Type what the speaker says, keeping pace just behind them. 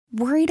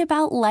Worried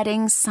about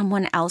letting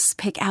someone else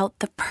pick out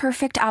the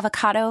perfect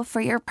avocado for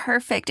your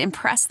perfect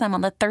impress them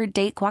on the third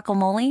date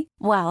guacamole?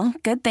 Well,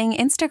 good thing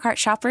Instacart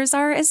shoppers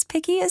are as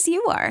picky as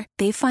you are.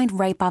 They find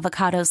ripe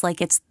avocados like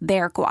it's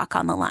their guac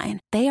on the line.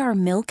 They are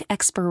milk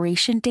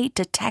expiration date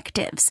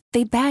detectives.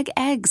 They bag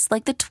eggs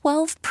like the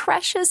 12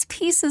 precious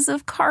pieces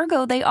of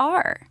cargo they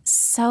are.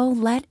 So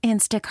let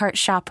Instacart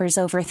shoppers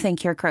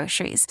overthink your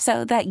groceries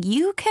so that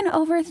you can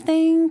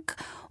overthink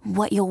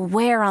what you'll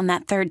wear on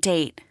that third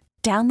date.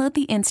 Download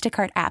the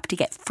Instacart app to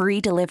get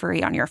free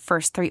delivery on your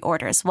first 3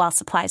 orders while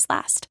supplies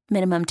last.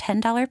 Minimum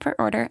 $10 per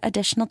order.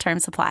 Additional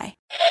terms apply.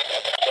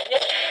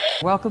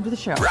 Welcome to the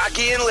show.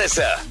 Rocky and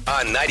Lissa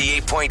on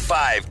 98.5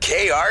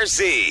 KRZ.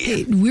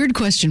 Hey, weird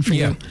question for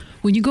you.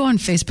 When you go on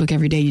Facebook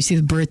every day, you see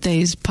the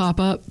birthdays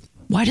pop up.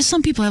 Why do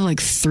some people have like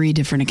 3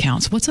 different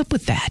accounts? What's up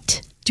with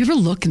that? Do you ever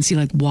look and see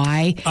like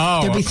why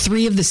there'd be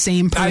 3 of the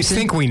same person? I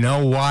think we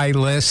know why,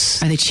 Liz.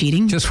 Are they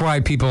cheating? Just why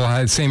people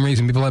have the same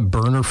reason people have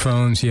burner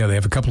phones. Yeah, they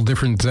have a couple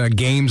different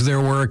games they're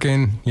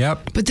working.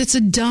 Yep. But that's a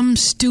dumb,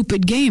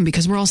 stupid game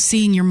because we're all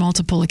seeing your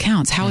multiple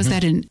accounts. How is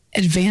that an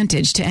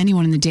advantage to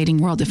anyone in the dating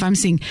world? If I'm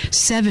seeing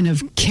 7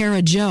 of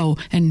Kara Joe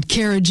and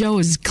Kara Joe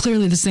is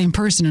clearly the same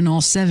person in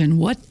all 7,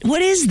 what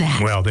is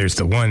that? Well, there's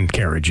the one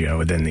Kara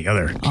Joe and then the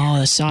other. Oh,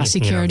 the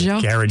saucy Kara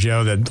Joe? Kara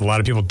Joe that a lot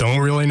of people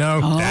don't really know.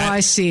 Oh, I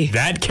see.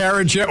 That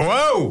Kara Joe.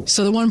 Whoa!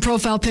 So the one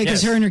profile pic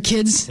is her and her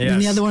kids, and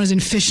the other one is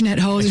in fishnet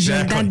hose.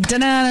 Exactly.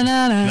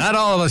 Not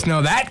all of us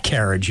know that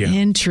Kara Joe.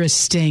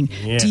 Interesting.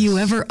 Yes. Do you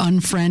ever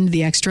unfriend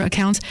the extra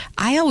accounts?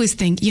 I always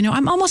think,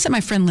 I'm almost at my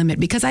friend limit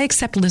because I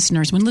accept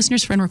listeners. When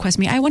listeners friend request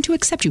me, I want to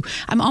accept you.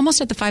 I'm almost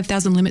at the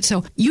 5,000 limit,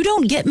 so you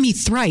don't get me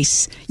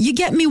thrice. You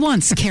get me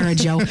once, Kara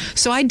Joe.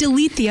 So I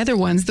delete the other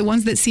ones, the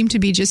ones that seem to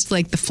be just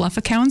like the fluff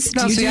accounts.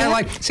 No, I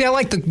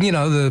like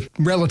the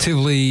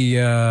relatively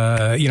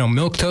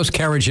milquetoast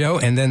Kara Joe,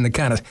 and then the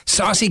kind of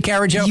saucy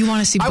Kara Joe. You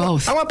want to see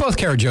both? I want both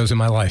Kara Joes in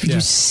my life.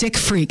 You sick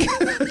freak.